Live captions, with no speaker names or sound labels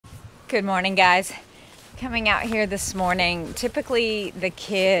Good morning, guys. Coming out here this morning, typically the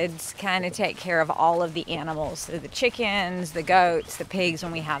kids kind of take care of all of the animals, so the chickens, the goats, the pigs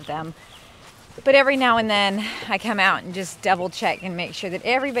when we have them. But every now and then I come out and just double check and make sure that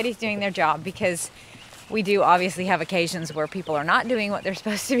everybody's doing their job, because we do obviously have occasions where people are not doing what they're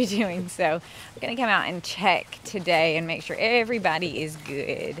supposed to be doing. So I'm going to come out and check today and make sure everybody is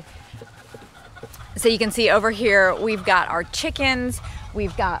good. So you can see over here we've got our chickens.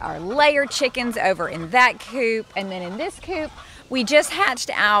 We've got our layer chickens over in that coop, and then in this coop we just hatched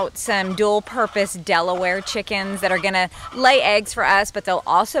out some dual-purpose Delaware chickens that are gonna lay eggs for us, but they'll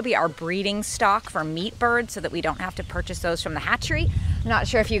also be our breeding stock for meat birds so that we don't have to purchase those from the hatchery. I'm not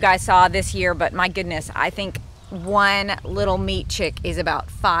sure if you guys saw this year, but my goodness, I think one little meat chick is about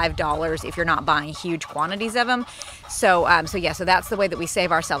 $5 if you're not buying huge quantities of them. So that's the way that we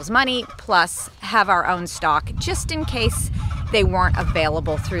save ourselves money, plus have our own stock just in case they weren't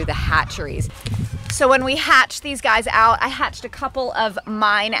available through the hatcheries. So when we hatched these guys out, I hatched a couple of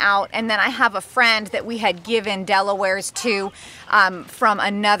mine out, and then I have a friend that we had given Delawares to from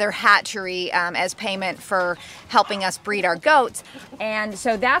another hatchery as payment for helping us breed our goats. And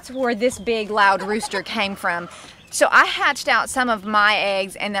so that's where this big loud rooster came from. So I hatched out some of my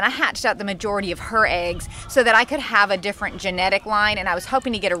eggs, and then I hatched out the majority of her eggs so that I could have a different genetic line, and I was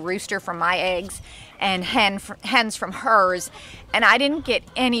hoping to get a rooster from my eggs and hens from hers, and I didn't get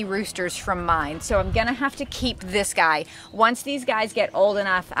any roosters from mine, so I'm gonna have to keep this guy. Once these guys get old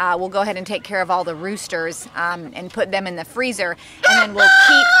enough, we'll go ahead and take care of all the roosters and put them in the freezer, and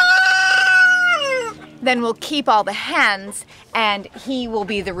then we'll keep all the hens, and he will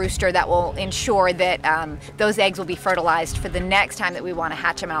be the rooster that will ensure that those eggs will be fertilized for the next time that we want to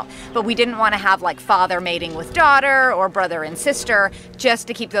hatch them out. But we didn't want to have like father mating with daughter or brother and sister, just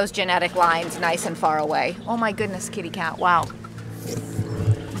to keep those genetic lines nice and far away. Oh my goodness, kitty cat, wow. He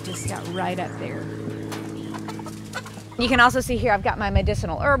just got right up there. You can also see here I've got my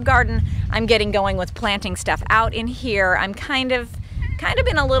medicinal herb garden. I'm getting going with planting stuff out in here. I'm kind of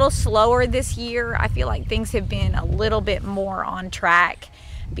been a little slower this year. I feel like things have been a little bit more on track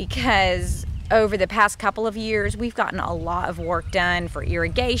because over the past couple of years we've gotten a lot of work done for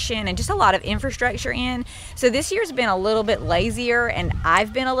irrigation and just a lot of infrastructure in. So this year's been a little bit lazier, and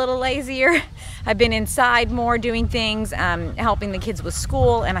I've been a little lazier. I've been inside more doing things, helping the kids with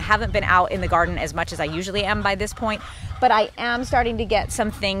school, and I haven't been out in the garden as much as I usually am by this point. But I am starting to get some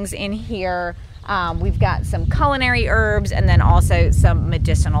things in here. We've got some culinary herbs and then also some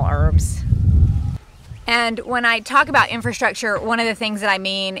medicinal herbs. And when I talk about infrastructure, one of the things that I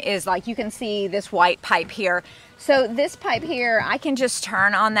mean is, like, you can see this white pipe here. So this pipe here, I can just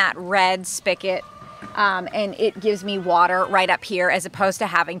turn on that red spigot and it gives me water right up here, as opposed to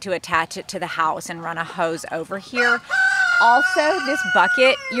having to attach it to the house and run a hose over here. Also, this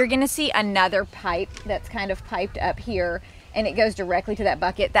bucket, you're gonna see another pipe that's kind of piped up here, and it goes directly to that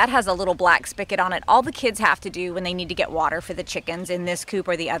bucket. That has a little black spigot on it. All the kids have to do when they need to get water for the chickens in this coop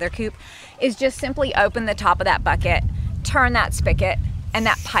or the other coop is just simply open the top of that bucket, turn that spigot, and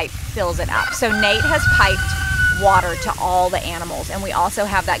that pipe fills it up. So Nate has piped water to all the animals, and we also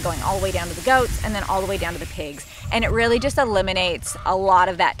have that going all the way down to the goats and then all the way down to the pigs. And it really just eliminates a lot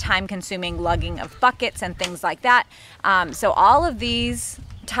of that time-consuming lugging of buckets and things like that. So all of these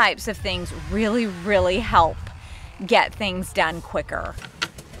types of things really, really help get things done quicker.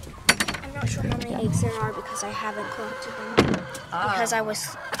 I'm not sure how many eggs there are because I haven't collected them. Because I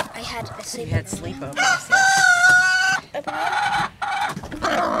had a sleepover. You had sleepovers.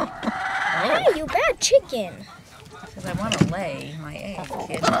 Hey, you bad chicken. Because I want to lay my egg,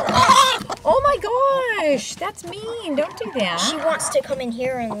 kid. Oh my gosh, that's mean. Don't do that. She wants to come in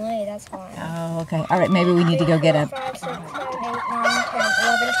here and lay, that's why. Oh, okay. All right, maybe we need to go get a... 5, 6, 7, 8, 9, 10,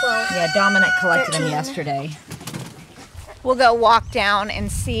 11, 12. Yeah, Dominic collected 13. them yesterday. We'll go walk down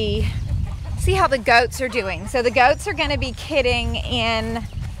and see how the goats are doing. So the goats are going to be kidding in,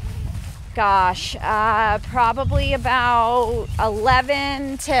 gosh, probably about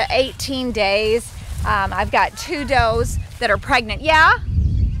 11 to 18 days. I've got 2 does that are pregnant. Yeah?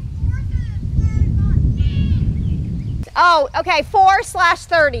 Oh, okay,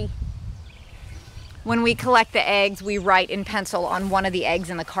 4/30. When we collect the eggs, we write in pencil on one of the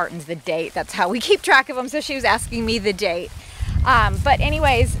eggs in the cartons the date. That's how we keep track of them. So she was asking me the date. But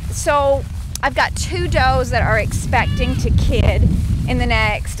anyways, so I've got 2 does that are expecting to kid in the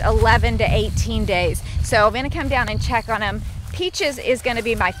next 11 to 18 days. So I'm gonna come down and check on them. Peaches is gonna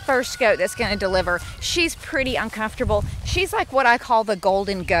be my first goat that's gonna deliver. She's pretty uncomfortable. She's like what I call the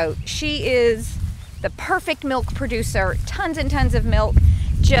golden goat. She is the perfect milk producer, tons and tons of milk,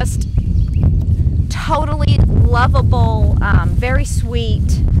 just totally lovable, very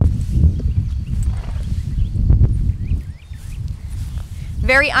sweet,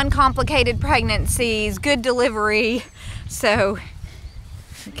 very uncomplicated pregnancies, good delivery. So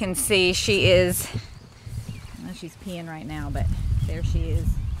you can see she is, I know she's peeing right now, but there she is.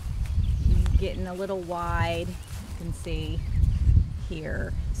 She's getting a little wide, you can see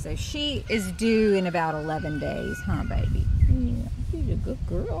here. So she is due in about 11 days, huh, baby? Yeah, she's a good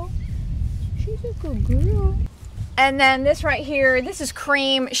girl. She's a good girl. And then this right here, this is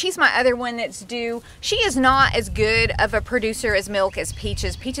Cream. She's my other one that's due. She is not as good of a producer as milk as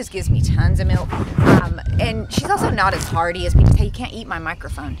Peaches. Peaches gives me tons of milk. And she's also not as hardy as Peaches. Hey, you can't eat my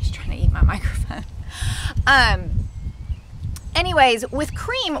microphone. She's trying to eat my microphone. Anyways, with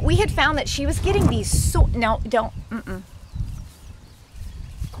Cream, we had found that she was getting these no, don't,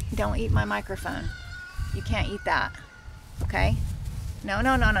 Don't eat my microphone. You can't eat that, okay? No.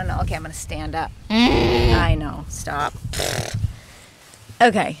 Okay, I'm gonna stand up. I know, stop.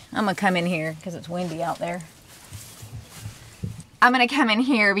 Okay, I'm gonna come in here because it's windy out there. I'm gonna come in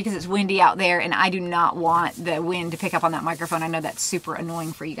here because it's windy out there and I do not want the wind to pick up on that microphone. I know that's super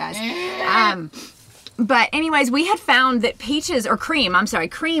annoying for you guys. But anyways, we had found that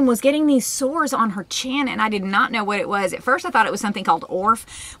Cream was getting these sores on her chin, and I did not know what it was. At first, I thought it was something called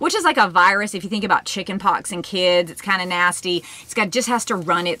ORF, which is like a virus. If you think about chicken pox in kids, it's kind of nasty. Just has to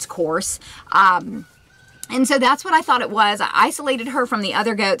run its course. And so that's what I thought it was. I isolated her from the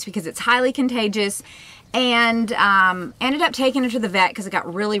other goats because it's highly contagious, and ended up taking her to the vet because it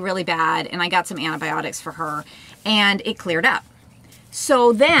got really, really bad, and I got some antibiotics for her, and it cleared up.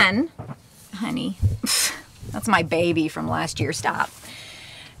 So then, honey, that's my baby from last year, stop.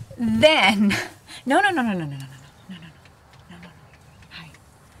 Then, no. Hi.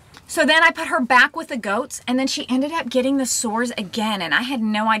 So then I put her back with the goats, and then she ended up getting the sores again, and I had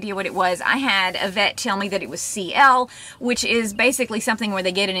no idea what it was. I had a vet tell me that it was CL, which is basically something where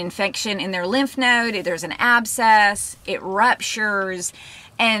they get an infection in their lymph node, there's an abscess, it ruptures,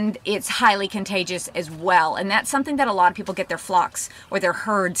 and it's highly contagious as well. And that's something that a lot of people get their flocks or their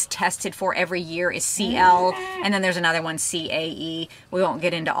herds tested for every year is CL. And then there's another one, CAE. We won't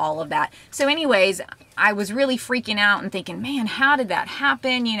get into all of that. So anyways, I was really freaking out and thinking, man, how did that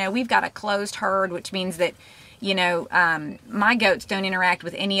happen? You know, we've got a closed herd, which means that, you know, my goats don't interact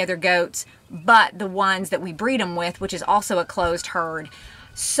with any other goats but the ones that we breed them with, which is also a closed herd.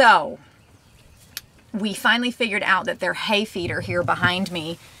 So we finally figured out that their hay feeder here behind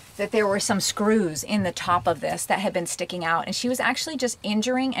me, that there were some screws in the top of this that had been sticking out, and she was actually just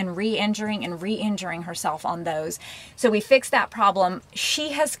injuring and re-injuring and re-injuring herself on those. So we fixed that problem.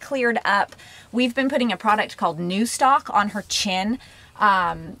 She has cleared up. We've been putting a product called New Stock on her chin,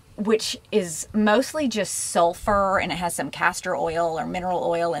 which is mostly just sulfur, and it has some castor oil or mineral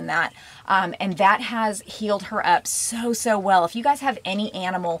oil in that. And that has healed her up so well. If you guys have any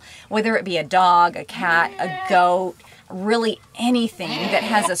animal, whether it be a dog, a cat, a goat, really anything that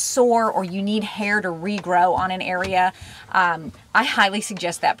has a sore or you need hair to regrow on an area, I highly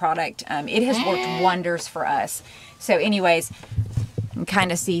suggest that product. It has worked wonders for us. So anyways, you can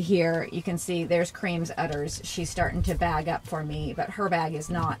kind of see here, you can see there's Cream's udders. She's starting to bag up for me, but her bag is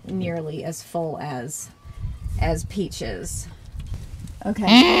not nearly as full as Peach's.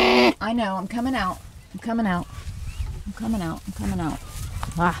 Okay, I know, I'm coming out.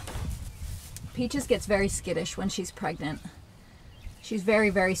 Ah. Peaches gets very skittish when she's pregnant. She's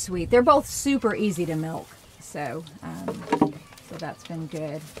very sweet. They're both super easy to milk, so that's been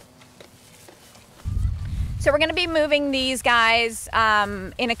good. So we're going to be moving these guys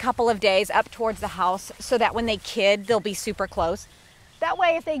in a couple of days up towards the house so that when they kid, they'll be super close. That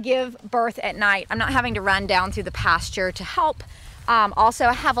way, if they give birth at night, I'm not having to run down through the pasture to help. Also,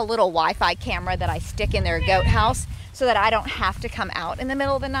 I have a little Wi-Fi camera that I stick in their goat house so that I don't have to come out in the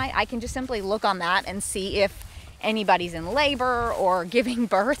middle of the night. I can just simply look on that and see if anybody's in labor or giving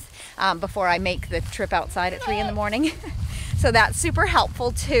birth before I make the trip outside at 3 in the morning. So that's super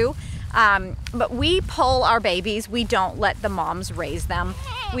helpful too. But we pull our babies. We don't let the moms raise them.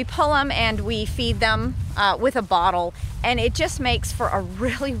 We pull them and we feed them with a bottle, and it just makes for a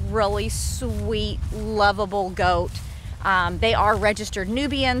really sweet, lovable goat. They are registered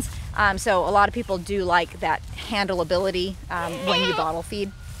Nubians, so a lot of people do like that handleability when you bottle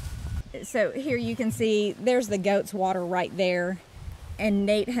feed. So here you can see there's the goat's water right there, and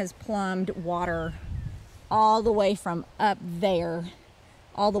Nate has plumbed water all the way from up there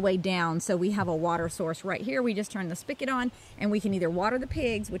all the way down, so we have a water source right here. We just turn the spigot on and we can either water the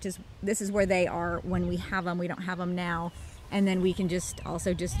pigs, which is, this is where they are when we have them. We don't have them now. And then we can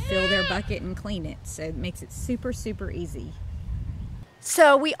also just fill their bucket and clean it. So it makes it super easy.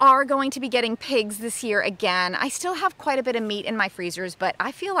 So we are going to be getting pigs this year again. I still have quite a bit of meat in my freezers, but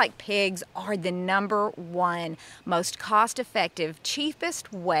I feel like pigs are the #1 most cost-effective,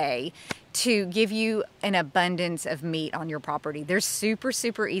 cheapest way to give you an abundance of meat on your property. They're super,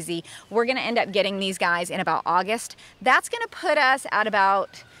 super easy. We're gonna end up getting these guys in about August. That's gonna put us at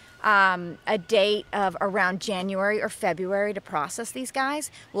about a date of around January or February to process these guys.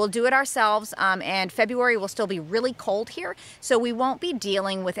 We'll do it ourselves, and February will still be really cold here, so we won't be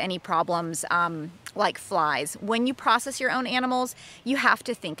dealing with any problems like flies. When you process your own animals, you have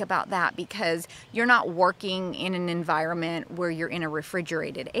to think about that because you're not working in an environment where you're in a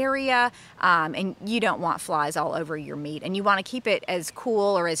refrigerated area, and you don't want flies all over your meat, and you want to keep it as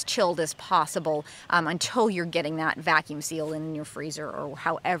cool or as chilled as possible until you're getting that vacuum seal in your freezer or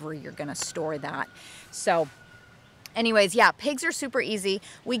however you're going to store that. So anyways, yeah, pigs are super easy.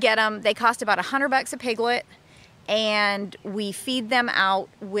 We get them, they cost about $100 a piglet, and we feed them out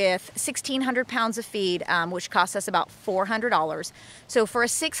with 1,600 pounds of feed, which costs us about $400. So for a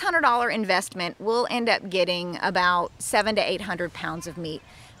 $600 investment, we'll end up getting about 700 to 800 pounds of meat,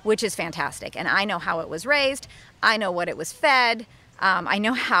 which is fantastic. And I know how it was raised, I know what it was fed, I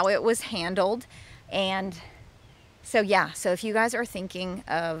know how it was handled, and so yeah, so if you guys are thinking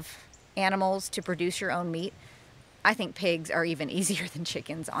of animals to produce your own meat, I think pigs are even easier than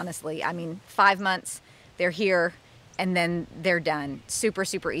chickens, honestly. I mean, 5 months, they're here, and then they're done. Super,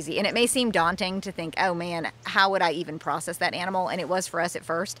 super easy. And it may seem daunting to think, oh man, how would I even process that animal? And it was for us at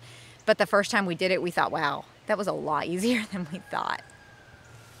first. But the first time we did it, we thought, wow, that was a lot easier than we thought.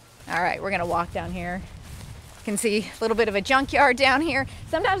 All right, we're gonna walk down here. You can see a little bit of a junkyard down here.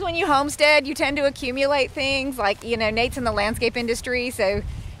 Sometimes when you homestead, you tend to accumulate things like, you know, Nate's in the landscape industry. So,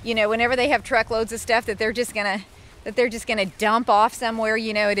 you know, whenever they have truckloads of stuff that they're just gonna dump off somewhere,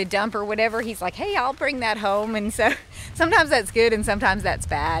 you know, at a dump or whatever, he's like, hey, I'll bring that home. And so sometimes that's good and sometimes that's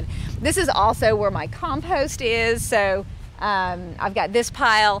bad. This is also where my compost is. So I've got this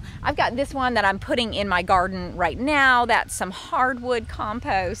pile. I've got this one that I'm putting in my garden right now. That's some hardwood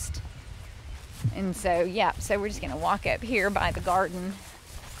compost. And so, yeah, so we're just gonna walk up here by the garden.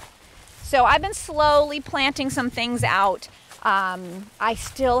 So I've been slowly planting some things out. I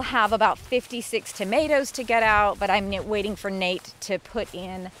still have about 56 tomatoes to get out, but I'm waiting for Nate to put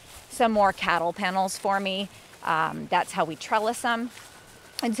in some more cattle panels for me. That's how we trellis them.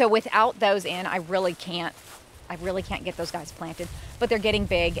 And so without those in, I really can't get those guys planted, but they're getting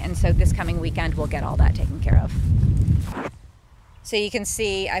big. And so this coming weekend, we'll get all that taken care of. So you can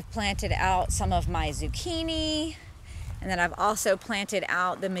see I've planted out some of my zucchini, and then I've also planted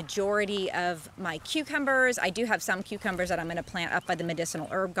out the majority of my cucumbers. I do have some cucumbers that I'm going to plant up by the medicinal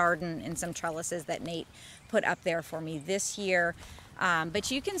herb garden and some trellises that Nate put up there for me this year. But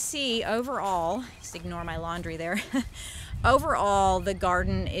you can see overall, just ignore my laundry there, overall the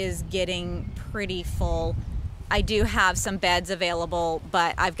garden is getting pretty full. I do have some beds available,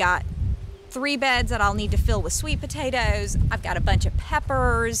 but I've got 3 beds that I'll need to fill with sweet potatoes. I've got a bunch of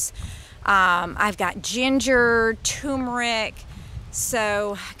peppers. I've got ginger, turmeric.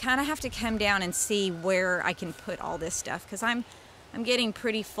 So I kind of have to come down and see where I can put all this stuff because I'm getting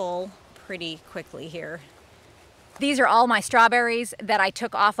pretty full pretty quickly here. These are all my strawberries that I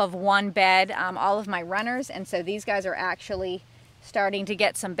took off of one bed, all of my runners, and so these guys are actually starting to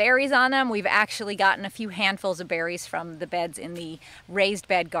get some berries on them. We've actually gotten a few handfuls of berries from the beds in the raised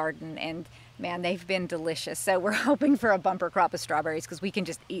bed garden, and man, they've been delicious. So we're hoping for a bumper crop of strawberries because we can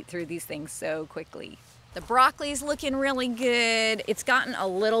just eat through these things so quickly. The broccoli's looking really good. It's gotten a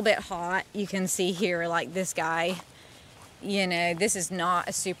little bit hot. You can see here, like this guy, you know, this is not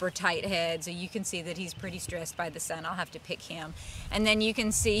a super tight head, so you can see that he's pretty stressed by the sun. I'll have to pick him. And then you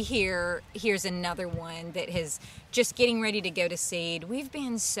can see here, here's another one that is just getting ready to go to seed. We've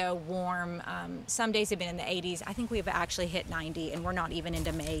been so warm. Some days have been in the 80s. I think we've actually hit 90, and we're not even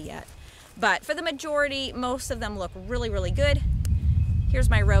into May yet. But for the majority, most of them look really, really good. Here's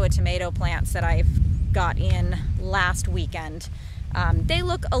my row of tomato plants that I've got in last weekend. They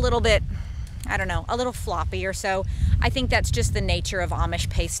look a little bit, I don't know, a little floppy or so. I think that's just the nature of Amish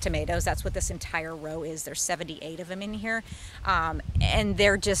paste tomatoes. That's what this entire row is. There's 78 of them in here. And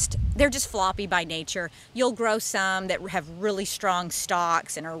they're just floppy by nature. You'll grow some that have really strong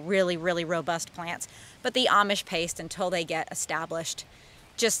stalks and are really, really robust plants. But the Amish paste, until they get established,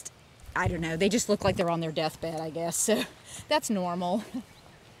 just, I don't know, they just look like they're on their deathbed, I guess. So that's normal.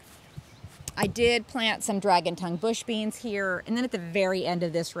 I did plant some dragon tongue bush beans here, and then at the very end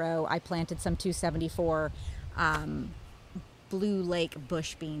of this row I planted some 274 Blue Lake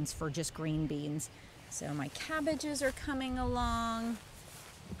bush beans for just green beans. So my cabbages are coming along.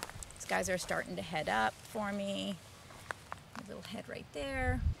 These guys are starting to head up for me. Little head right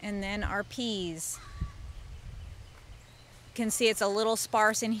there. And then our peas. You can see it's a little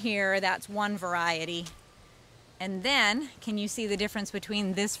sparse in here. That's one variety. And then, can you see the difference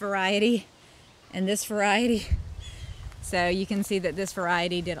between this variety and this variety? So you can see that this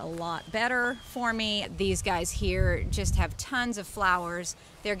variety did a lot better for me. These guys here just have tons of flowers.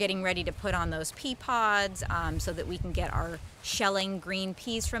 They're getting ready to put on those pea pods so that we can get our shelling green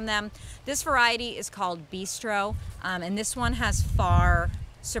peas from them. This variety is called Bistro, and this one has far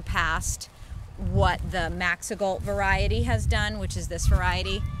surpassed what the Maxigolt variety has done, which is this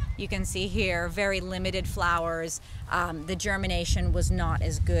variety. You can see here, very limited flowers. The germination was not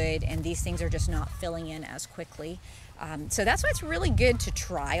as good, and these things are just not filling in as quickly. So that's why it's really good to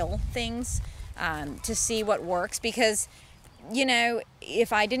trial things to see what works, because, you know,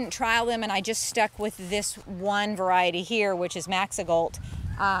 if I didn't trial them and I just stuck with this one variety here, which is Maxigolt,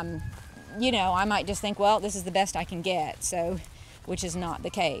 you know, I might just think, well, this is the best I can get, so, which is not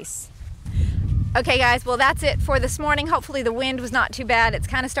the case. Okay guys, well that's it for this morning. Hopefully the wind was not too bad. It's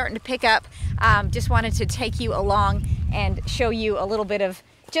kind of starting to pick up. Just wanted to take you along and show you a little bit of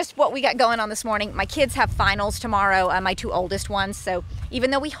just what we got going on this morning. My kids have finals tomorrow, my two oldest ones, so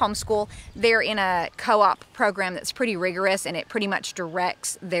even though we homeschool, they're in a co-op program that's pretty rigorous, and it pretty much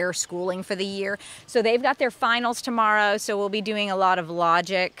directs their schooling for the year. So they've got their finals tomorrow, so we'll be doing a lot of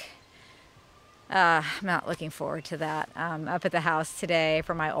logic. I'm not looking forward to that. Up at the house today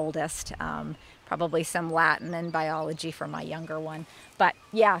for my oldest. Probably some Latin and biology for my younger one. But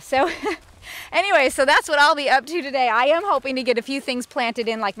yeah, so anyway, so that's what I'll be up to today. I am hoping to get a few things planted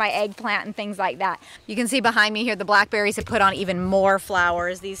in, like my eggplant and things like that. You can see behind me here, the blackberries have put on even more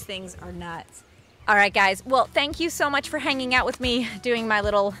flowers. These things are nuts. All right, guys. Well, thank you so much for hanging out with me, doing my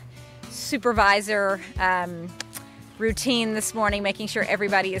little supervisor routine this morning, making sure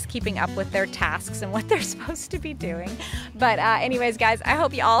everybody is keeping up with their tasks and what they're supposed to be doing. But anyways, guys, I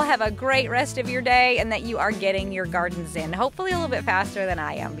hope you all have a great rest of your day and that you are getting your gardens in, hopefully a little bit faster than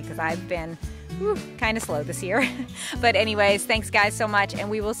I am, because I've been kind of slow this year. But anyways, thanks guys so much, and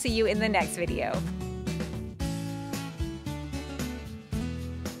we will see you in the next video.